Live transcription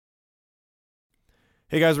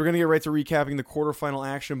Hey guys, we're going to get right to recapping the quarterfinal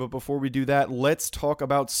action, but before we do that, let's talk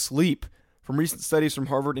about sleep. From recent studies from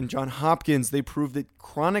Harvard and Johns Hopkins, they prove that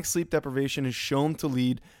chronic sleep deprivation is shown to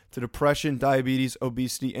lead to depression, diabetes,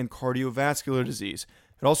 obesity, and cardiovascular disease.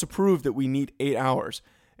 It also proved that we need 8 hours.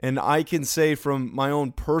 And I can say from my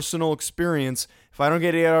own personal experience, if I don't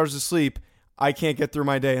get 8 hours of sleep, I can't get through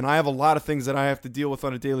my day. And I have a lot of things that I have to deal with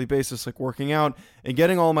on a daily basis, like working out and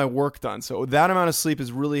getting all my work done. So that amount of sleep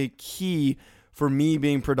is really key for me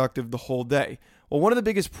being productive the whole day. Well, one of the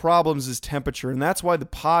biggest problems is temperature, and that's why the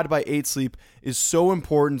Pod by 8 Sleep is so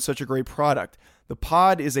important, such a great product. The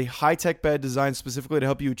Pod is a high-tech bed designed specifically to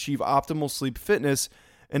help you achieve optimal sleep fitness,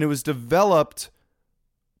 and it was developed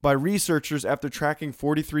by researchers after tracking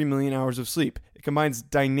 43 million hours of sleep. It combines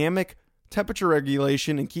dynamic temperature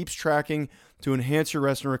regulation and keeps tracking to enhance your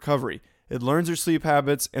rest and recovery. It learns your sleep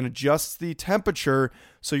habits and adjusts the temperature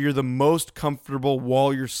so you're the most comfortable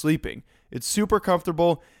while you're sleeping. It's super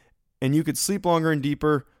comfortable, and you could sleep longer and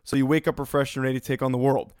deeper so you wake up refreshed and ready to take on the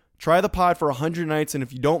world. Try the Pod for 100 nights, and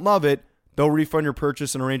if you don't love it, they'll refund your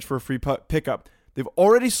purchase and arrange for a free pickup. They've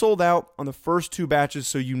already sold out on the first 2 batches,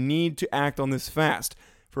 so you need to act on this fast.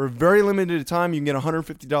 For a very limited time, you can get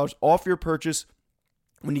 $150 off your purchase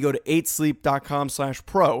when you go to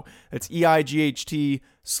 8sleep.com/pro. That's EIGHT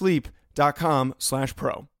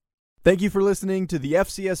sleep.com/pro. Thank you for listening to the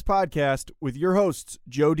FCS podcast with your hosts,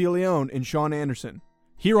 Joe DeLeon and Sean Anderson.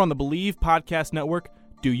 Here on the Believe Podcast Network,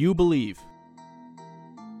 do you believe?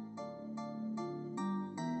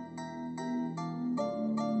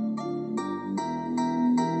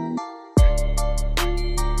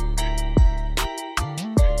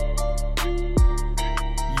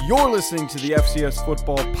 You're listening to the FCS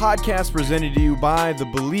Football Podcast presented to you by the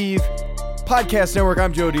Believe Podcast Network.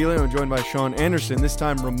 I'm Joe DeLeon, joined by Sean Anderson, this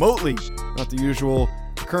time remotely, not the usual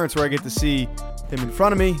occurrence where I get to see him in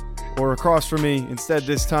front of me or across from me. Instead,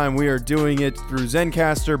 this time we are doing it through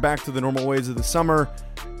Zencastr, back to the normal ways of the summer.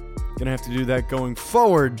 Gonna have to do that going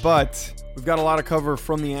forward, but we've got a lot of cover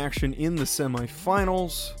from the action in the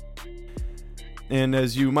semifinals. And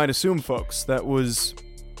as you might assume, folks, that was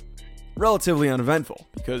relatively uneventful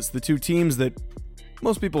because the 2 teams that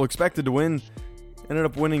most people expected to win ended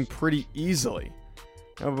up winning pretty easily.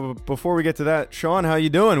 Before we get to that, Sean, how you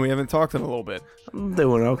doing? We haven't talked in a little bit. I'm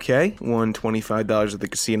doing okay. Won $25 at the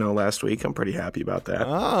casino last week. I'm pretty happy about that.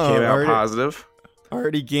 Oh, Came out positive.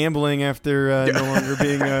 Already gambling after no longer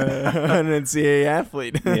being an NCAA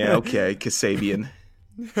athlete. Yeah, okay. Kasabian.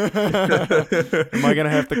 Am I going to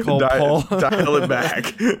have to call Paul? Dial it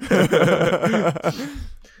back.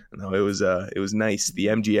 No, it was nice. The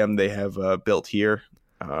MGM they have built here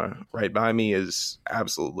right by me is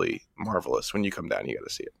absolutely marvelous. When you come down, you got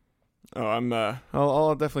to see it. Oh,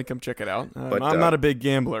 I'll definitely come check it out. I'm not a big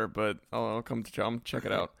gambler, but I'll come check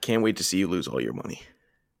it out. Can't wait to see you lose all your money.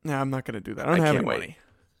 Nah, I'm not going to do that. I don't have any money.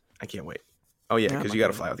 I can't wait. Oh yeah, because you got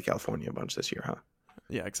to fly out to California a bunch this year, huh?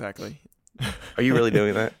 Yeah, exactly. Are you really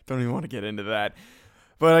doing that? Don't even want to get into that.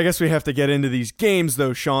 But I guess we have to get into these games,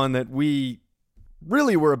 though, Sean, that we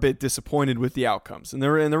really were a bit disappointed with the outcomes. And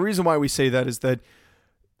the reason why we say that is that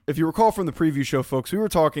if you recall from the preview show, folks, we were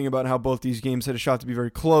talking about how both these games had a shot to be very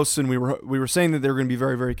close, and we were saying that they were going to be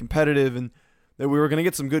very, very competitive and that we were going to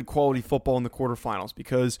get some good quality football in the quarterfinals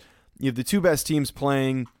because you have the 2 best teams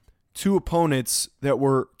playing 2 opponents that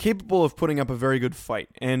were capable of putting up a very good fight.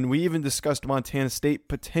 And we even discussed Montana State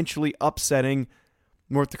potentially upsetting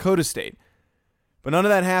North Dakota State. But none of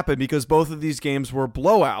that happened because both of these games were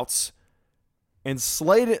blowouts. And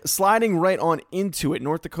sliding right on into it,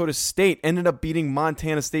 North Dakota State ended up beating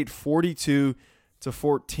Montana State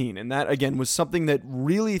 42-14. And that, again, was something that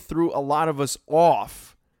really threw a lot of us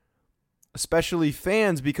off, especially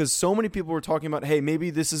fans, because so many people were talking about, hey, maybe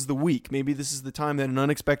this is the week. Maybe this is the time that an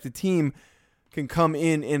unexpected team can come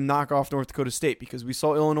in and knock off North Dakota State, because we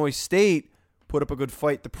saw Illinois State put up a good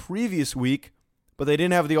fight the previous week, but they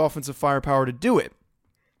didn't have the offensive firepower to do it.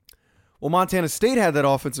 Well, Montana State had that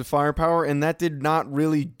offensive firepower, and that did not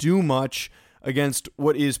really do much against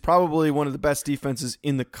what is probably one of the best defenses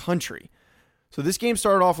in the country. So this game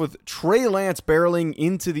started off with Trey Lance barreling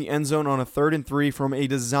into the end zone on a 3rd and 3 from a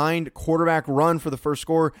designed quarterback run for the first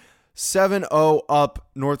score, 7-0 up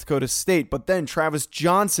North Dakota State. But then Travis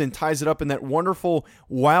Johnson ties it up in that wonderful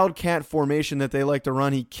wildcat formation that they like to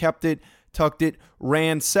run. He kept it, tucked it,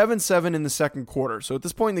 ran 7-7 in the second quarter. So at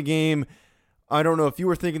this point in the game, I don't know if you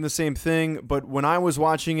were thinking the same thing, but when I was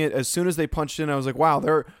watching it, as soon as they punched in, I was like, wow,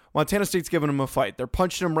 Montana State's giving them a fight. They're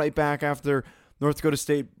punching them right back after North Dakota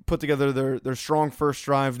State put together their strong first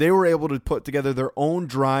drive. They were able to put together their own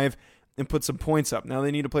drive and put some points up. Now they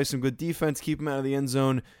need to play some good defense, keep them out of the end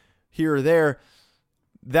zone here or there.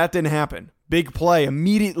 That didn't happen. Big play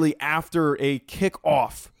immediately after a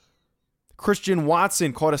kickoff. Christian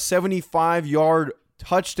Watson caught a 75-yard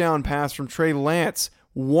touchdown pass from Trey Lance.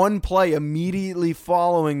 One play immediately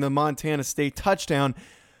following the Montana State touchdown.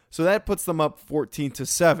 So that puts them up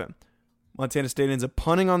 14-7. Montana State ends up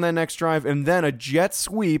punting on that next drive, and then a jet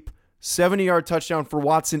sweep, 70-yard touchdown for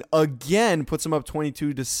Watson again puts them up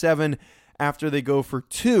 22-7 after they go for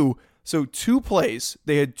 2. So 2 plays.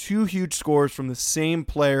 They had 2 huge scores from the same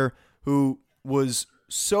player who was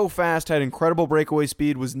so fast, had incredible breakaway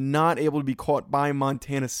speed, was not able to be caught by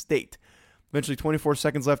Montana State. Eventually 24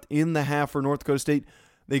 seconds left in the half for North Dakota State.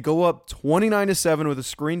 They go up 29-7 with a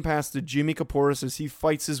screen pass to Jimmy Kaporis as he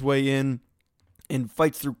fights his way in and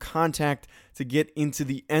fights through contact to get into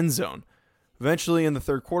the end zone. Eventually in the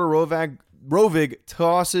third quarter, Rovig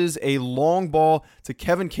tosses a long ball to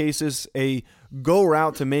Kevin Casas, a go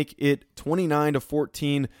route to make it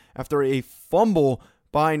 29-14 after a fumble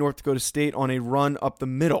by North Dakota State on a run up the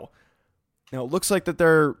middle. Now, it looks like that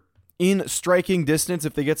they're in striking distance.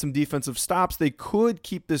 If they get some defensive stops, they could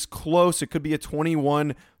keep this close. It could be a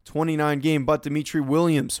 21-29 game, but Dimitri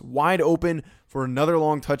Williams wide open for another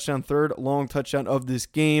long touchdown, third long touchdown of this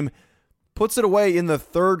game. Puts it away in the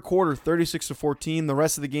third quarter, 36-14. The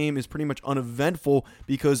rest of the game is pretty much uneventful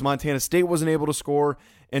because Montana State wasn't able to score,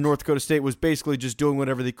 and North Dakota State was basically just doing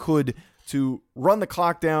whatever they could to run the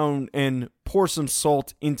clock down and pour some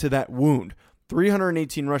salt into that wound.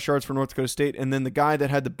 318 rush yards for North Dakota State, and then the guy that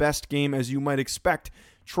had the best game, as you might expect,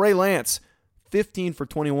 Trey Lance, 15 for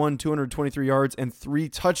 21, 223 yards, and 3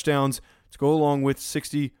 touchdowns to go along with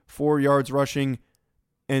 64 yards rushing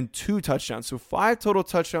and 2 touchdowns. So 5 total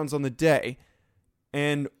touchdowns on the day.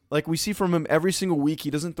 And like we see from him every single week, he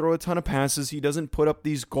doesn't throw a ton of passes. He doesn't put up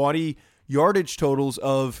these gaudy yardage totals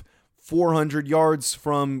of 400 yards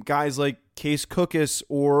from guys like Case Cookus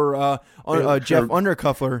or Jeff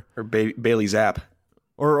Undercuffler. Or Bailey Zapp.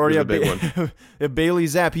 Or yeah, big one. Bailey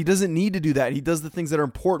Zapp. He doesn't need to do that. He does the things that are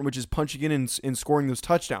important, which is punching in and scoring those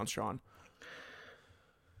touchdowns, Sean.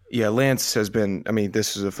 Yeah, Lance has been,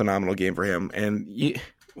 this is a phenomenal game for him. And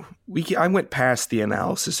I went past the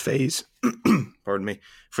analysis phase, pardon me,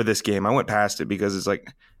 for this game. I went past it because it's like,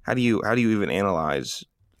 how do you even analyze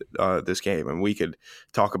this game? And we could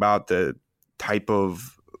talk about the type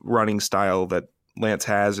of running style that Lance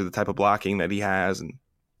has or the type of blocking that he has and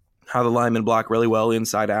how the linemen block really well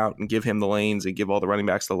inside out and give him the lanes and give all the running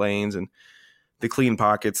backs the lanes and the clean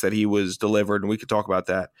pockets that he was delivered. And we could talk about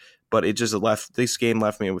that. But this game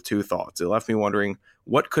left me with 2 thoughts. It left me wondering,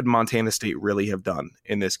 what could Montana State really have done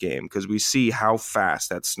in this game? Because we see how fast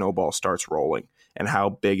that snowball starts rolling and how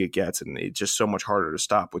big it gets, and it's just so much harder to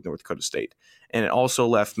stop with North Dakota State. And it also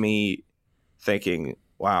left me thinking,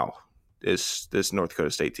 wow, this North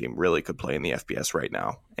Dakota State team really could play in the FBS right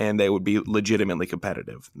now, and they would be legitimately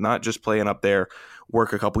competitive, not just playing up there,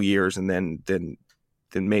 work a couple years, and then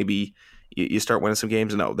maybe you start winning some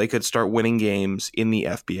games. No, they could start winning games in the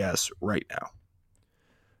FBS right now.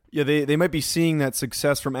 Yeah, they might be seeing that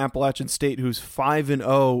success from Appalachian State, who's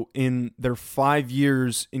 5-0 in their 5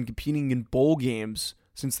 years in competing in bowl games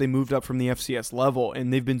since they moved up from the FCS level,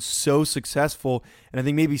 and they've been so successful. And I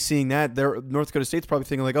think maybe seeing that, North Dakota State's probably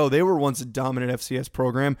thinking like, oh, they were once a dominant FCS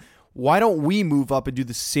program. Why don't we move up and do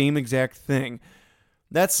the same exact thing?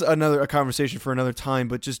 That's a conversation for another time,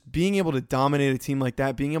 but just being able to dominate a team like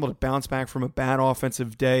that, being able to bounce back from a bad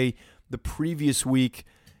offensive day the previous week,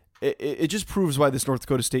 it just proves why this North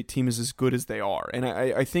Dakota State team is as good as they are. And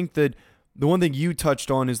I think that the one thing you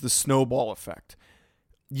touched on is the snowball effect.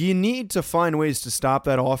 You need to find ways to stop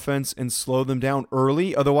that offense and slow them down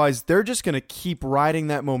early. Otherwise, they're just going to keep riding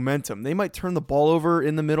that momentum. They might turn the ball over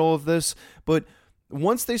in the middle of this, but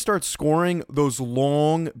once they start scoring those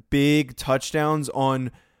long, big touchdowns on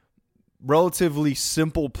relatively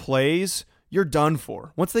simple plays, you're done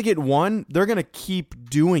for. Once they get one, they're going to keep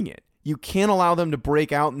doing it. You can't allow them to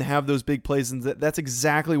break out and have those big plays, and that's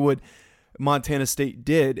exactly what Montana State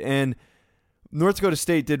did. And North Dakota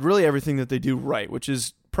State did really everything that they do right, which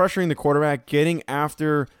is pressuring the quarterback, getting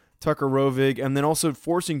after Tucker Rovig, and then also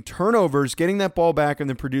forcing turnovers, getting that ball back, and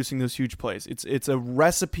then producing those huge plays. It's a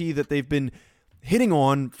recipe that they've been hitting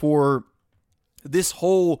on for this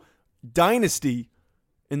whole dynasty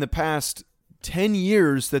in the past 10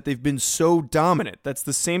 years that they've been so dominant. That's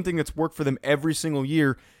the same thing that's worked for them every single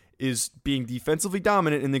year, is being defensively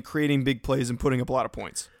dominant and then creating big plays and putting up a lot of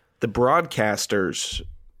points. The broadcasters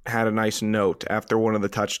had a nice note after one of the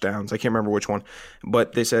touchdowns. I can't remember which one,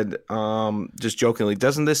 but they said, just jokingly,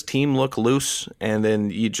 doesn't this team look loose? And then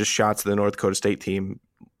you just shots the North Dakota State team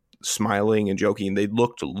smiling and joking. They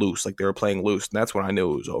looked loose, like they were playing loose. And that's when I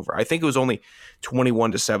knew it was over. I think it was only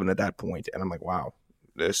 21-7 at that point. And I'm like, wow,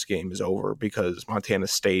 this game is over, because Montana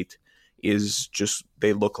State is just,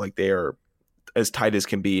 they look like they are as tight as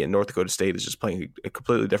can be, and North Dakota State is just playing a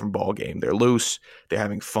completely different ball game. They're loose, they're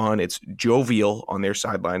having fun, it's jovial on their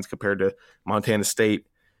sidelines compared to Montana State,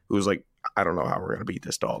 who's like, I don't know how we're going to beat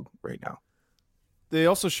this dog right now. They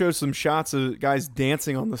also showed some shots of guys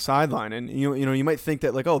dancing on the sideline, and you might think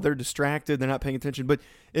that, like, oh, they're distracted, they're not paying attention. But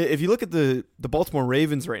if you look at the Baltimore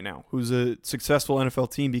Ravens right now, who's a successful NFL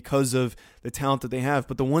team because of the talent that they have,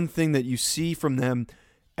 but the one thing that you see from them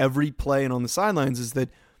every play and on the sidelines is that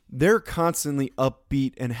they're constantly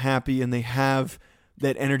upbeat and happy, and they have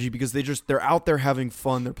that energy because they're out there having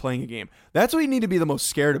fun. They're playing a game. That's what you need to be the most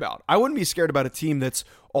scared about. I wouldn't be scared about a team that's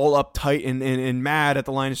all uptight and mad at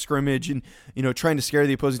the line of scrimmage and trying to scare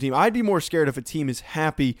the opposing team. I'd be more scared if a team is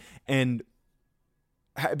happy and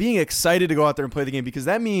being excited to go out there and play the game, because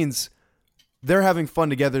that means they're having fun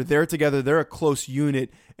together. They're a close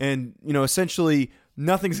unit, and essentially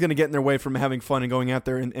nothing's going to get in their way from having fun and going out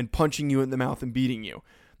there and punching you in the mouth and beating you.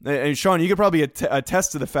 And Sean, you could probably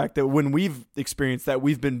attest to the fact that when we've experienced that,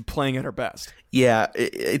 we've been playing at our best. Yeah,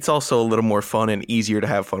 it's also a little more fun and easier to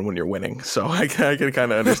have fun when you're winning. So I can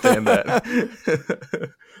kind of understand that.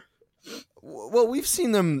 Well, we've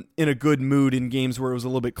seen them in a good mood in games where it was a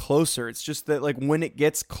little bit closer. It's just that, like, when it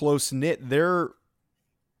gets close-knit, their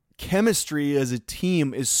chemistry as a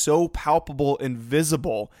team is so palpable and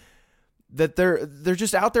visible that they're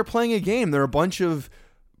just out there playing a game. They're a bunch of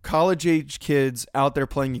college-age kids out there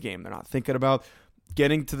playing a game. They're not thinking about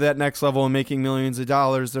getting to that next level and making millions of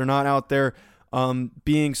dollars. They're not out there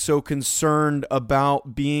being so concerned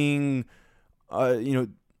about being,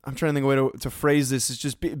 I'm trying to think of a way to phrase this. It's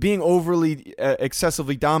just being overly,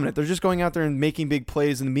 excessively dominant. They're just going out there and making big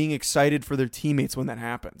plays and being excited for their teammates when that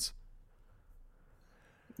happens.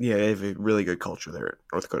 Yeah, they have a really good culture there at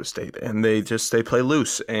North Dakota State, and they play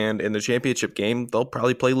loose. And in the championship game, they'll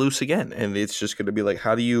probably play loose again. And it's just going to be like,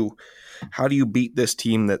 how do you beat this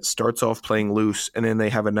team that starts off playing loose, and then they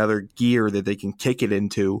have another gear that they can kick it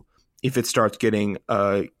into if it starts getting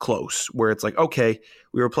close, where it's like, okay,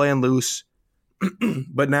 we were playing loose,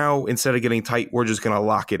 but now instead of getting tight, we're just going to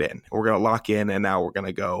lock it in. We're going to lock in, and now we're going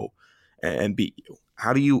to go and beat you.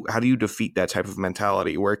 How do you defeat that type of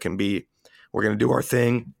mentality where it can be, we're going to do our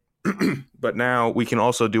thing, but now we can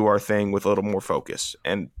also do our thing with a little more focus.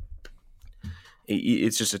 And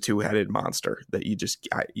it's just a two-headed monster that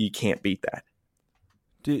you can't beat that.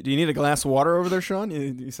 Do you need a glass of water over there, Sean?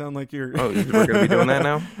 You sound like you're. Oh, we're going to be doing that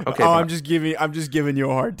now? Okay. I'm just giving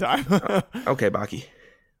you a hard time. Okay, Baki.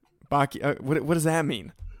 Baki, what does that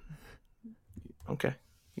mean? Okay.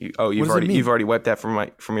 You've already wiped that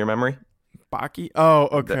from your memory? Baki? Oh,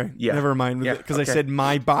 okay. Yeah. Never mind. Because I said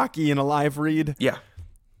my Baki in a live read. Yeah.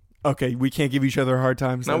 Okay, we can't give each other hard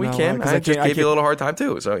times. No, we can. I just gave you a little hard time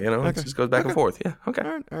too. So, okay. It just goes back and forth. Yeah. Okay.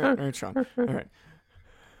 All right, Sean. All right.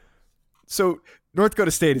 So, North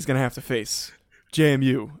Dakota State is going to have to face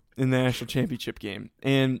JMU in the national championship game.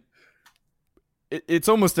 And it's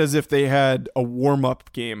almost as if they had a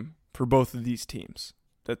warm-up game for both of these teams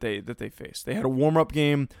that they faced. They had a warm-up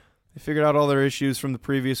game. They figured out all their issues from the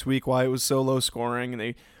previous week, why it was so low scoring, and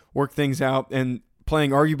they worked things out and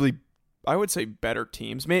playing arguably, I would say, better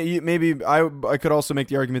teams. Maybe I could also make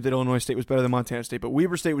the argument that Illinois State was better than Montana State, but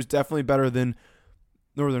Weber State was definitely better than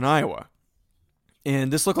Northern Iowa.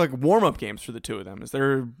 And this looked like warm-up games for the two of them as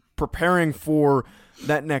they're preparing for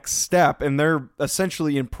that next step, and they're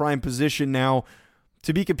essentially in prime position now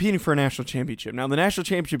to be competing for a national championship. Now, the national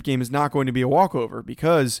championship game is not going to be a walkover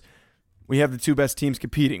because we have the two best teams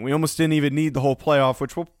competing. We almost didn't even need the whole playoff,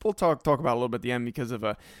 which we'll talk about a little bit at the end because of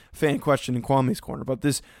a fan question in Kwame's corner. But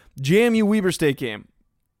this JMU-Weber State game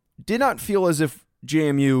did not feel as if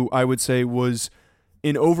JMU, I would say, was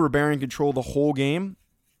in overbearing control the whole game,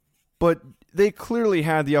 but they clearly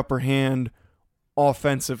had the upper hand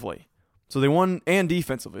offensively. So they won, and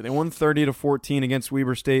defensively. They won 30-14 against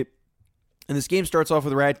Weber State. And this game starts off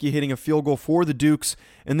with Radke hitting a field goal for the Dukes,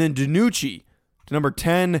 and then DiNucci to number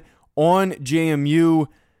 10 on JMU.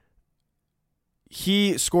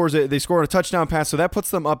 They scored a touchdown pass, so that puts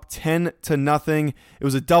them up 10-0. It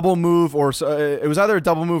was a double move, or it was either a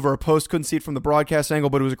double move or a post. Couldn't see it from the broadcast angle,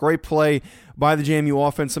 but it was a great play by the JMU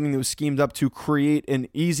offense, something that was schemed up to create an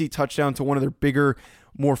easy touchdown to one of their bigger,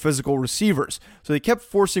 more physical receivers. So they kept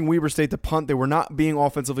forcing Weber State to punt. They were not being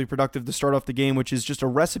offensively productive to start off the game, which is just a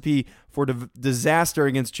recipe for disaster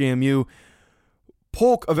against JMU.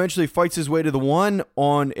 Polk eventually fights his way to the one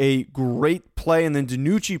on a great play, and then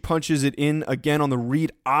DiNucci punches it in again on the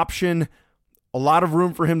read option. A lot of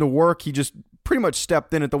room for him to work. He just pretty much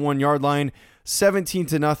stepped in at the 1 yard line,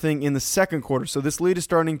 17-0 in the second quarter. So this lead is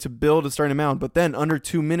starting to build, it's starting to mount. But then under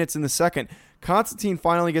 2 minutes in the second, Constantine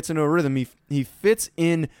finally gets into a rhythm. He fits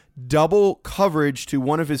in double coverage to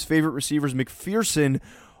one of his favorite receivers, McPherson,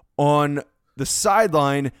 on the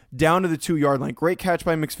sideline down to the 2 yard line. Great catch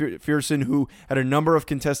by McPherson, who had a number of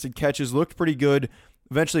contested catches, looked pretty good.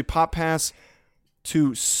 Eventually pop pass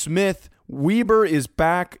to Smith. Weber is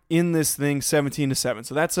back in this thing 17-7.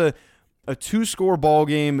 So that's a 2-score ball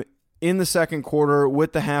game in the second quarter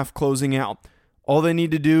with the half closing out. All they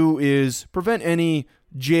need to do is prevent any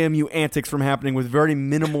JMU antics from happening with very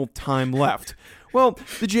minimal time left. Well,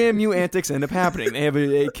 the JMU antics end up happening. They have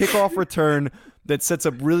a kickoff return that sets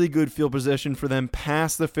up really good field position for them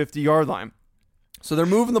past the 50-yard line. So they're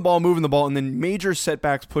moving the ball, and then major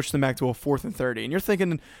setbacks push them back to a 4th and 30. And you're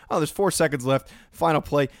thinking, oh, there's 4 seconds left, final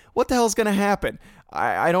play. What the hell is going to happen?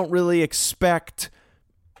 I don't really expect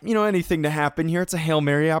anything to happen here. It's a Hail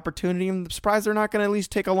Mary opportunity. I'm surprised they're not going to at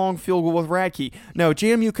least take a long field goal with Radke. No,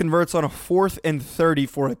 JMU converts on a 4th and 30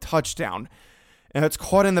 for a touchdown. And it's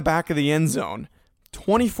caught in the back of the end zone.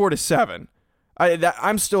 24-7.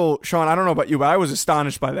 I'm still, Sean, I don't know about you, but I was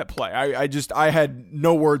astonished by that play. I had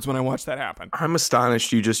no words when I watched that happen. I'm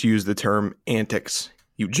astonished you just used the term antics,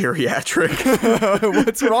 you geriatric.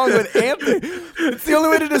 What's wrong with antics? It's the only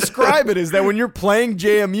way to describe it is that when you're playing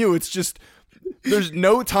JMU, it's just, there's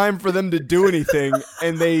no time for them to do anything,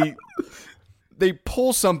 and they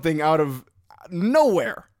pull something out of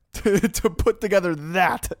nowhere to put together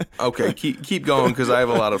that. Okay, keep going because I have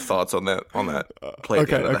a lot of thoughts on that play at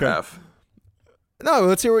the end of the half. No,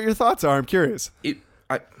 let's hear what your thoughts are. I'm curious. It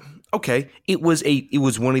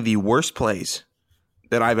was one of the worst plays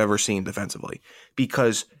that I've ever seen defensively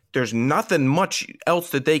because there's nothing much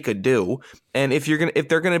else that they could do. And if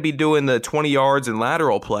they're gonna be doing the 20 yards and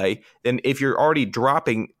lateral play, then if you're already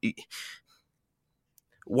dropping,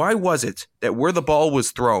 why was it that where the ball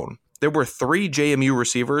was thrown, there were 3 JMU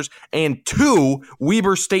receivers and 2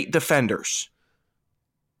 Weber State defenders?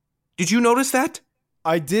 Did you notice that?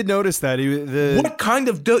 I did notice that. What kind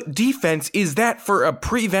of defense is that for a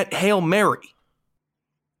prevent Hail Mary?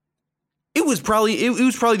 It was probably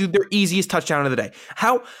their easiest touchdown of the day.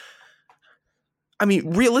 How? I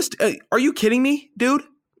mean, realistic? Are you kidding me, dude?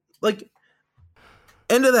 Like,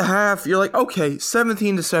 end of the half, you're like, okay,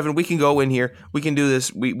 17-7, we can go in here, we can do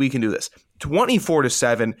this, we can do this.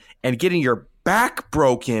 24-7, and getting your back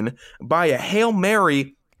broken by a Hail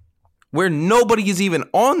Mary where nobody is even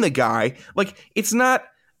on the guy. Like, it's not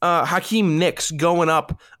Hakeem Nicks going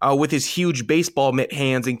up with his huge baseball mitt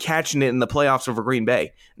hands and catching it in the playoffs over Green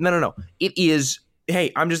Bay. No. It is,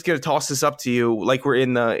 hey, I'm just going to toss this up to you like we're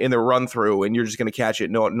in the run-through, and you're just going to catch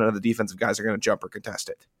it. No, none of the defensive guys are going to jump or contest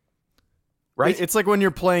it. Right? It's like when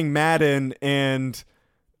you're playing Madden, and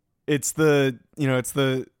it's the end of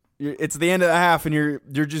the half, and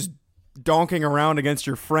you're just donking around against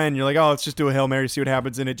your friend. You're like, oh, let's just do a Hail Mary, see what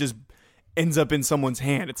happens, and it just ends up in someone's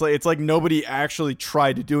hand. It's like nobody actually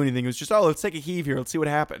tried to do anything. It was just, oh, let's take a heave here. Let's see what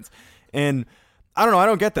happens. And I don't know. I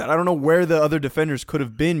don't get that. I don't know where the other defenders could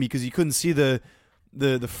have been because you couldn't see the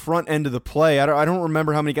front end of the play. I don't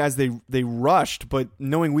remember how many guys they rushed, but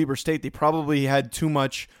knowing Weber State, they probably had too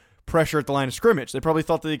much pressure at the line of scrimmage. They probably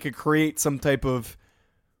thought that they could create some type of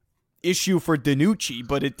issue for DiNucci,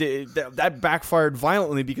 but that backfired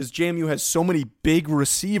violently because JMU has so many big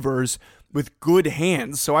receivers with good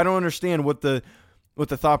hands. So I don't understand what the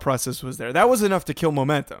thought process was there. That was enough to kill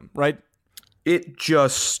momentum, right? It's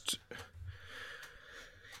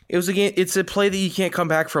a play that you can't come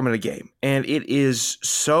back from in a game. And it is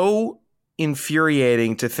so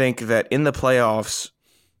infuriating to think that in the playoffs,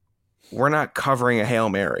 we're not covering a Hail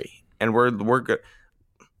Mary. And we're good.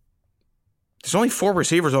 There's only 4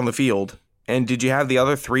 receivers on the field. And did you have the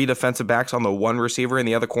other 3 defensive backs on the 1 receiver in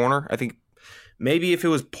the other corner? I think maybe if it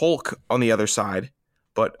was Polk on the other side.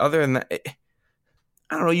 But other than that,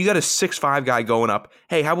 I don't know. You got a 6'5" guy going up.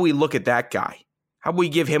 Hey, how about we look at that guy? How about we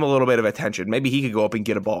give him a little bit of attention? Maybe he could go up and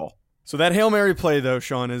get a ball. So that Hail Mary play, though,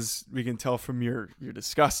 Sean, as we can tell from your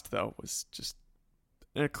disgust, though, was just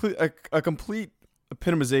a complete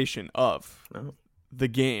epitomization of the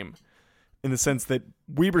game in the sense that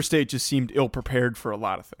Weber State just seemed ill-prepared for a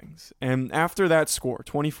lot of things. And after that score,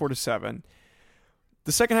 24-7,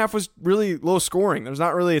 the second half was really low scoring. There's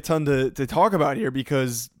not really a ton to talk about here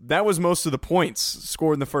because that was most of the points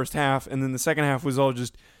scored in the first half, and then the second half was all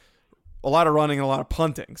just a lot of running and a lot of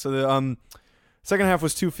punting. So the second half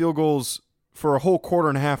was 2 field goals for a whole quarter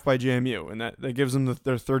and a half by JMU, and that gives them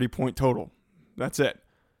their 30-point total. That's it.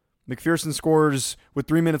 McPherson scores with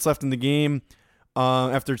 3 minutes left in the game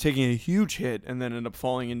after taking a huge hit and then ended up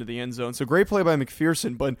falling into the end zone. So great play by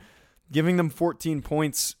McPherson, but giving them 14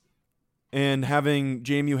 points and having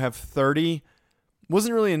JMU have 30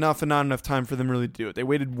 wasn't really enough and not enough time for them really to do it. They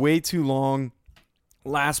waited way too long,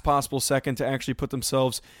 last possible second, to actually put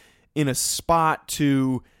themselves in a spot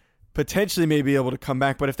to potentially maybe able to come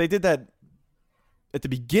back. But if they did that at the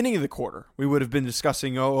beginning of the quarter, we would have been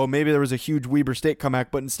discussing, maybe there was a huge Weber State comeback,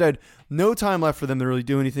 but instead, no time left for them to really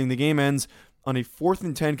do anything. The game ends on a 4th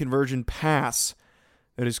and 10 conversion pass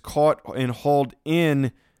that is caught and hauled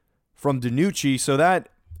in from DiNucci. So that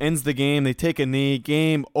ends the game. They take a knee.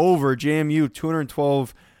 Game over. JMU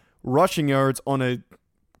 212 rushing yards on a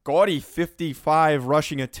gaudy 55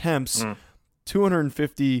 rushing attempts,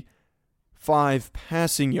 255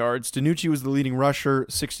 passing yards. DiNucci was the leading rusher,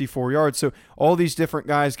 64 yards. So all these different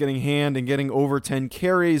guys getting hand and getting over 10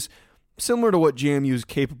 carries, similar to what JMU is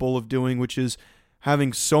capable of doing, which is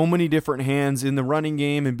having so many different hands in the running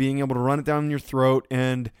game and being able to run it down your throat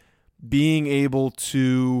and being able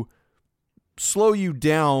to slow you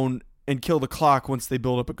down and kill the clock once they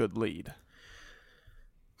build up a good lead.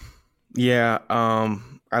 Yeah,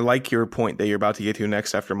 I like your point that you're about to get to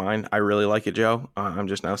next after mine. I really like it, Joe. I'm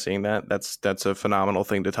just now seeing that. That's a phenomenal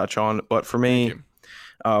thing to touch on. But for me,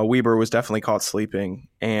 Weber was definitely caught sleeping.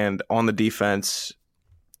 And on the defense,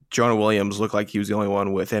 Jonah Williams looked like he was the only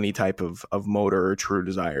one with any type of motor or true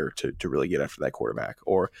desire to really get after that quarterback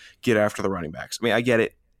or get after the running backs. I mean, I get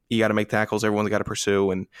it. You got to make tackles. Everyone's got to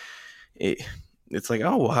pursue. And it's like,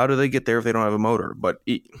 oh, well, how do they get there if they don't have a motor? But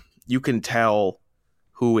you can tell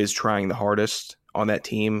who is trying the hardest on that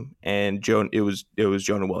team, and it was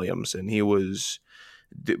Jonah Williams, and he wasn't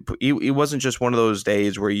just one of those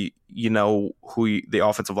days where you know who the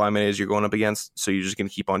offensive lineman is you're going up against, so you're just going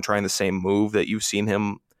to keep on trying the same move that you've seen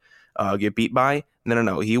him get beat by.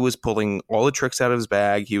 No. He was pulling all the tricks out of his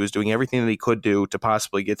bag. He was doing everything that he could do to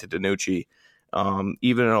possibly get to DiNucci.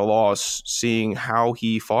 Even in a loss, seeing how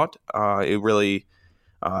he fought, it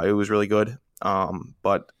was really good.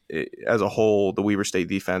 But as a whole, the Weber State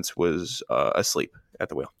defense was asleep at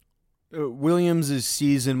the wheel. Williams'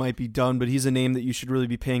 season might be done, but he's a name that you should really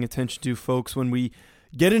be paying attention to, folks, when we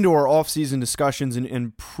get into our offseason discussions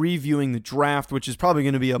and previewing the draft, which is probably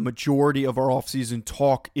going to be a majority of our offseason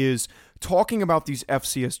talk, is talking about these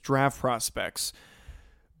FCS draft prospects.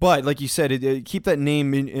 But like you said, keep that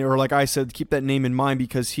name or like I said, keep that name in mind,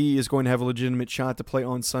 because he is going to have a legitimate shot to play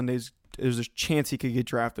on Sundays. There's a chance he could get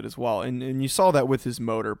drafted as well. And you saw that with his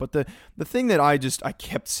motor. But the thing that I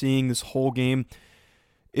kept seeing this whole game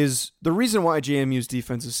is the reason why JMU's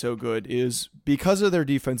defense is so good is because of their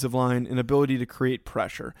defensive line and ability to create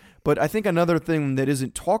pressure. But I think another thing that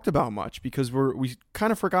isn't talked about much, because we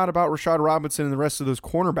kind of forgot about Rashad Robinson and the rest of those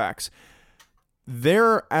cornerbacks,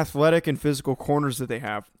 their athletic and physical corners that they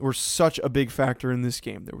have were such a big factor in this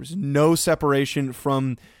game. There was no separation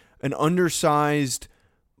from an undersized,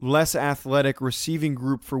 less athletic receiving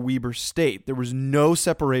group for Weber State. There was no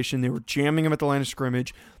separation. They were jamming them at the line of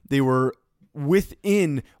scrimmage. They were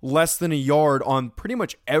within less than a yard on pretty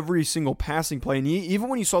much every single passing play. And even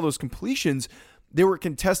when you saw those completions, they were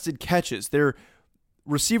contested catches. Their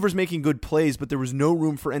receivers making good plays, but there was no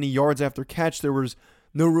room for any yards after catch. There was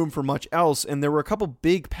no room for much else. And there were a couple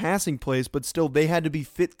big passing plays, but still they had to be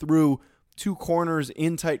fit through two corners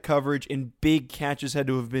in tight coverage, and big catches had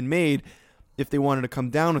to have been made if they wanted to come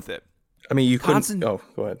down with it. I mean, you couldn't. Go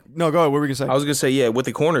ahead. No, go ahead. What were we going to say? I was going to say, yeah, with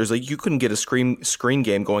the corners, like you couldn't get a screen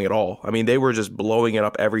game going at all. I mean, they were just blowing it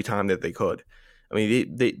up every time that they could. I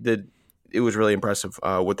mean, it was really impressive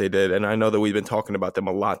what they did. And I know that we've been talking about them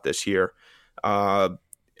a lot this year. Everyone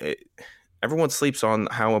sleeps on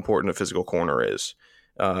how important a physical corner is,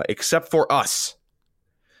 except for us.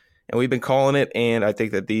 And we've been calling it, and I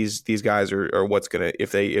think that these guys are what's going to,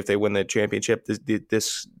 if they win the championship,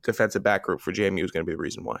 this defensive back group for JMU is going to be the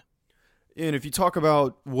reason why. And if you talk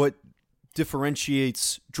about what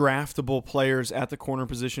differentiates draftable players at the corner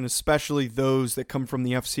position, especially those that come from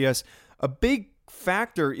the FCS, a big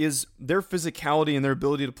factor is their physicality and their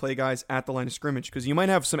ability to play guys at the line of scrimmage. Because you might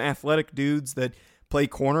have some athletic dudes that play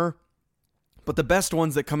corner, but the best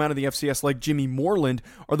ones that come out of the FCS, like Jimmy Moreland,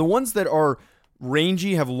 are the ones that are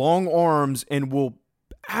rangy, have long arms, and will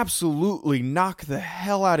absolutely knock the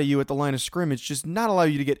hell out of you at the line of scrimmage, just not allow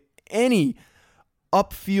you to get any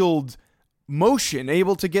upfield motion,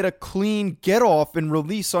 able to get a clean get off and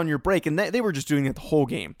release on your break. And they were just doing it the whole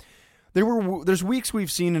game. There's weeks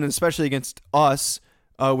we've seen, and especially against us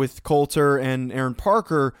with Coulter and Aaron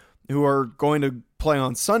Parker, who are going to play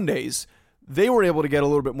on Sundays, they were able to get a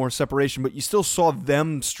little bit more separation, but you still saw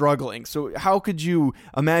them struggling. So how could you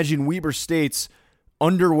imagine Weber State's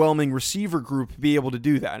underwhelming receiver group be able to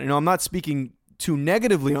do that? And I'm not speaking too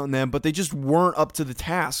negatively on them, but they just weren't up to the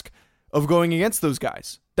task of going against those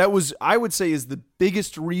guys. That was, I would say, is the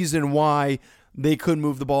biggest reason why they couldn't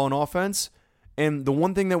move the ball in offense. And the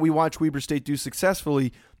one thing that we watch Weber State do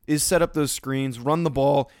successfully is set up those screens, run the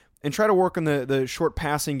ball, and try to work on the short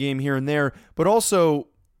passing game here and there. But also,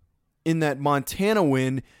 in that Montana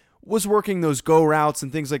win, was working those go routes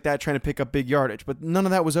and things like that, trying to pick up big yardage. But none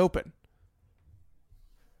of that was open.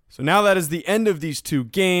 So now that is the end of these two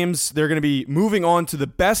games. They're going to be moving on to the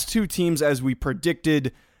best two teams as we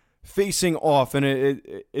predicted facing off. And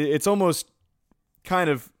it's almost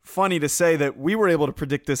kind of funny to say that we were able to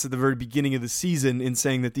predict this at the very beginning of the season in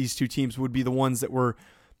saying that these two teams would be the ones that were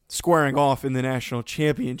squaring off in the national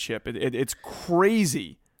championship. It's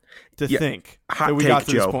crazy to think that we got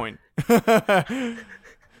to this point.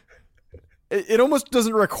 It almost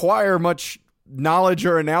doesn't require much knowledge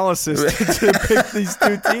or analysis to pick these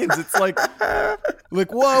two teams. It's like,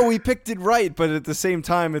 whoa, we picked it right, but at the same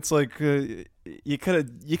time, it's like you could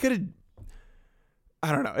have.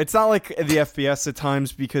 I don't know. It's not like the FBS at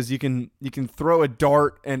times because you can throw a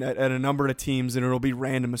dart and at a number of teams and it'll be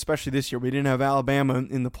random. Especially this year, we didn't have Alabama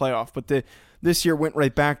in the playoff, but this year went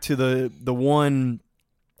right back to the one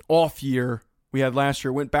off year we had last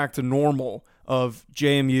year. Went back to normal of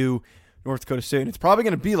JMU, North Dakota State. And it's probably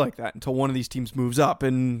going to be like that until one of these teams moves up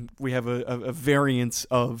and we have a variance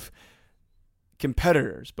of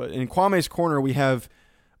competitors. But in Kwame's Corner, we have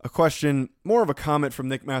a question, more of a comment from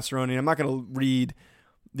Nick Massaroni. I'm not going to read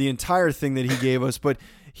the entire thing that he gave us, but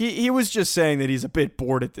he was just saying that he's a bit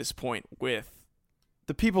bored at this point with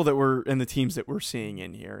the people that we're and the teams that we're seeing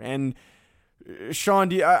in here. And Sean,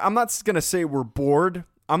 I'm not going to say we're bored.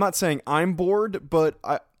 I'm not saying I'm bored, but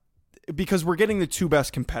because we're getting the two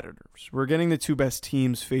best competitors. We're getting the two best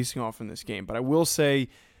teams facing off in this game. But I will say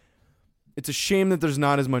it's a shame that there's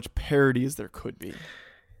not as much parity as there could be.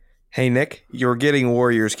 Hey, Nick, you're getting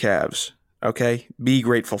Warriors Cavs, okay? Be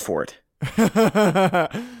grateful for it.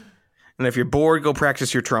 And if you're bored, go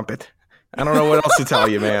practice your trumpet. I don't know what else to tell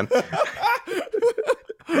you, man.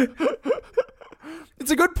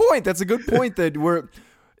 It's a good point. That's a good point that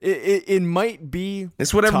it might be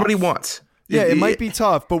It's what tough. Everybody wants. Yeah, it might be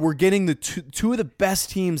tough, but we're getting the two of the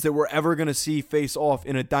best teams that we're ever going to see face off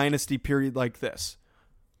in a dynasty period like this.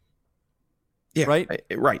 Yeah, right?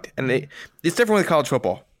 Right. And it's different with college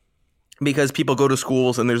football. Because people go to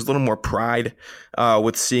schools and there's a little more pride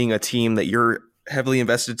with seeing a team that you're heavily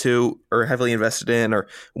invested to or heavily invested in or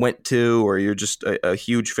went to or you're just a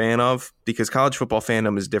huge fan of, because college football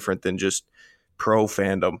fandom is different than just pro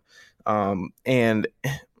fandom. And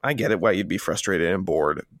I get it why you'd be frustrated and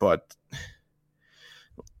bored, but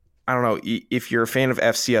I don't know. If you're a fan of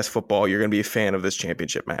FCS football, you're going to be a fan of this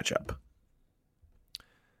championship matchup.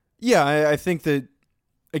 Yeah, I think that,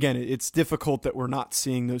 again, it's difficult that we're not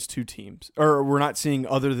seeing those two teams, or we're not seeing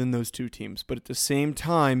other than those two teams. But at the same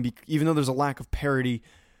time, even though there's a lack of parity,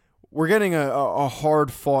 we're getting a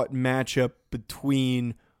hard-fought matchup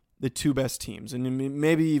between the two best teams. And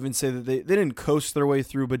maybe even say that they didn't coast their way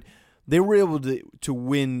through, but they were able to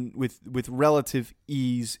win with relative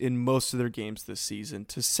ease in most of their games this season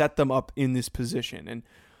to set them up in this position. And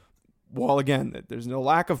while, again, there's no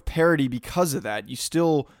lack of parity because of that, you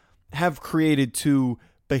still have created two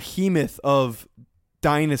behemoth of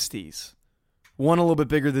dynasties, one a little bit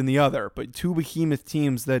bigger than the other, but two behemoth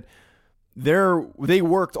teams that they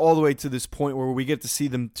worked all the way to this point where we get to see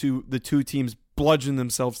the two teams bludgeon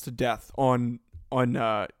themselves to death in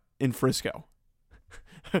Frisco.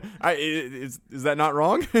 Is that not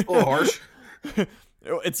wrong? A little harsh.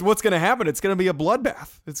 It's what's going to happen. It's going to be a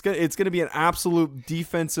bloodbath. It's going to be an absolute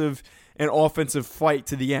defensive and offensive fight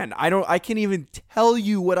to the end. I can't even tell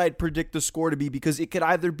you what I'd predict the score to be, because it could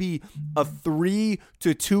either be a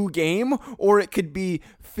 3-2 game or it could be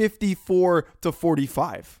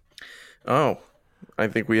 54-45. Oh, I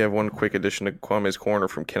think we have one quick addition to Kwame's Corner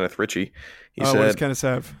from Kenneth Ritchie. He What does said, Kenneth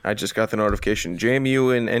have? I just got the notification.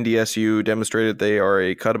 JMU and NDSU demonstrated they are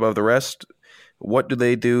a cut above the rest. What do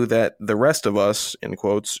they do that the rest of us, in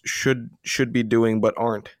quotes, should be doing but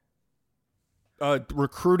aren't?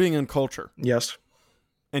 Recruiting and culture. Yes.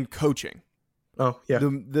 And coaching. Oh, yeah.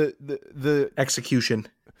 The execution.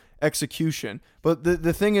 But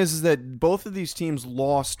the thing is that both of these teams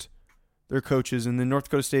lost their coaches, and then North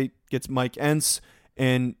Dakota State gets Mike Entz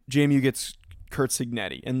and JMU gets Kurt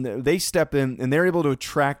Signetti, and they step in and they're able to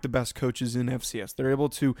attract the best coaches in FCS. They're able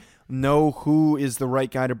to know who is the right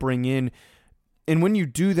guy to bring in. And when you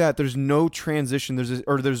do that, there's no transition.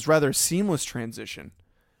 There's rather a seamless transition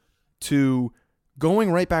to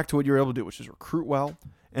going right back to what you're able to do, which is recruit well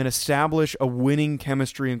and establish a winning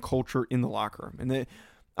chemistry and culture in the locker room. And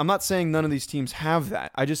I'm not saying none of these teams have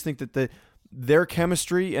that. I just think that their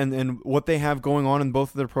chemistry and what they have going on in both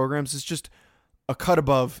of their programs is just a cut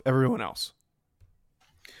above everyone else.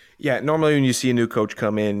 Yeah, normally when you see a new coach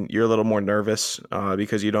come in, you're a little more nervous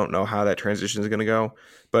because you don't know how that transition is going to go.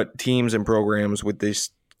 But teams and programs with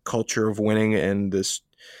this culture of winning and this,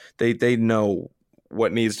 they know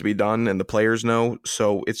what needs to be done, and the players know.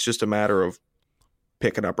 So it's just a matter of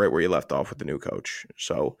picking up right where you left off with the new coach.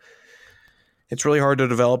 So it's really hard to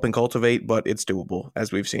develop and cultivate, but it's doable,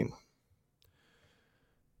 as we've seen.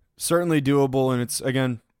 Certainly doable, and it's,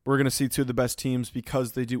 again, we're going to see two of the best teams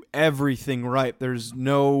because they do everything right. There's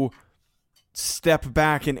no step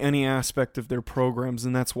back in any aspect of their programs,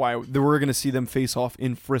 and that's why we're going to see them face off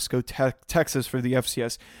in Frisco, Texas for the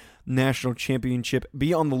FCS National Championship.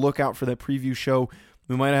 Be on the lookout for that preview show.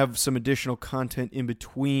 We might have some additional content in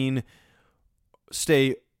between.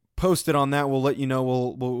 Stay posted on that. We'll let you know.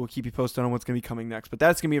 We'll keep you posted on what's going to be coming next. But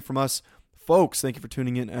that's going to be it from us, folks. Thank you for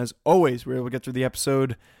tuning in. As always, we were able to get through the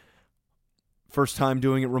episode. First time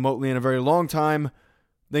doing it remotely in a very long time.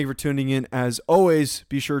 Thank you for tuning in. As always,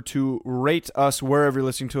 be sure to rate us wherever you're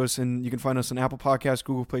listening to us. And you can find us on Apple Podcasts,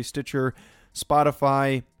 Google Play, Stitcher,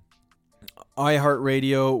 Spotify,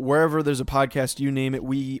 iHeartRadio, wherever there's a podcast, you name it,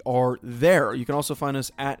 we are there. You can also find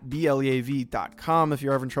us at BLEAV.com if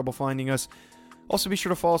you're having trouble finding us. Also, be sure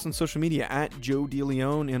to follow us on social media at Joe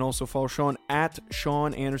DeLeon, and also follow Sean at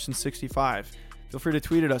Sean Anderson65. Feel free to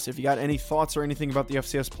tweet at us if you got any thoughts or anything about the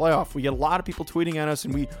FCS playoff. We get a lot of people tweeting at us,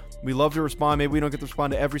 and we love to respond. Maybe we don't get to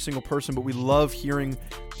respond to every single person, but we love hearing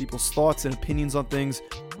people's thoughts and opinions on things.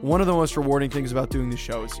 One of the most rewarding things about doing the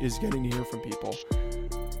show is getting to hear from people.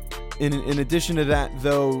 In addition to that,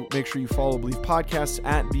 though, make sure you follow Believe Podcasts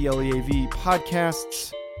at BLEAV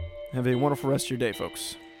Podcasts. Have a wonderful rest of your day,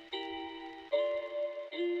 folks.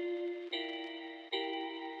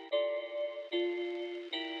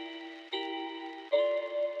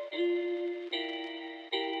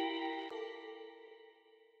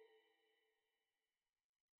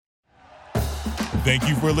 Thank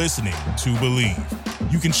you for listening to Believe.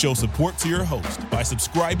 You can show support to your host by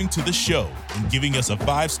subscribing to the show and giving us a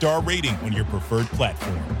 5-star rating on your preferred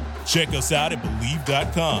platform. Check us out at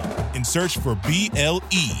Believe.com and search for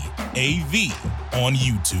BLEAV on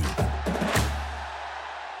YouTube.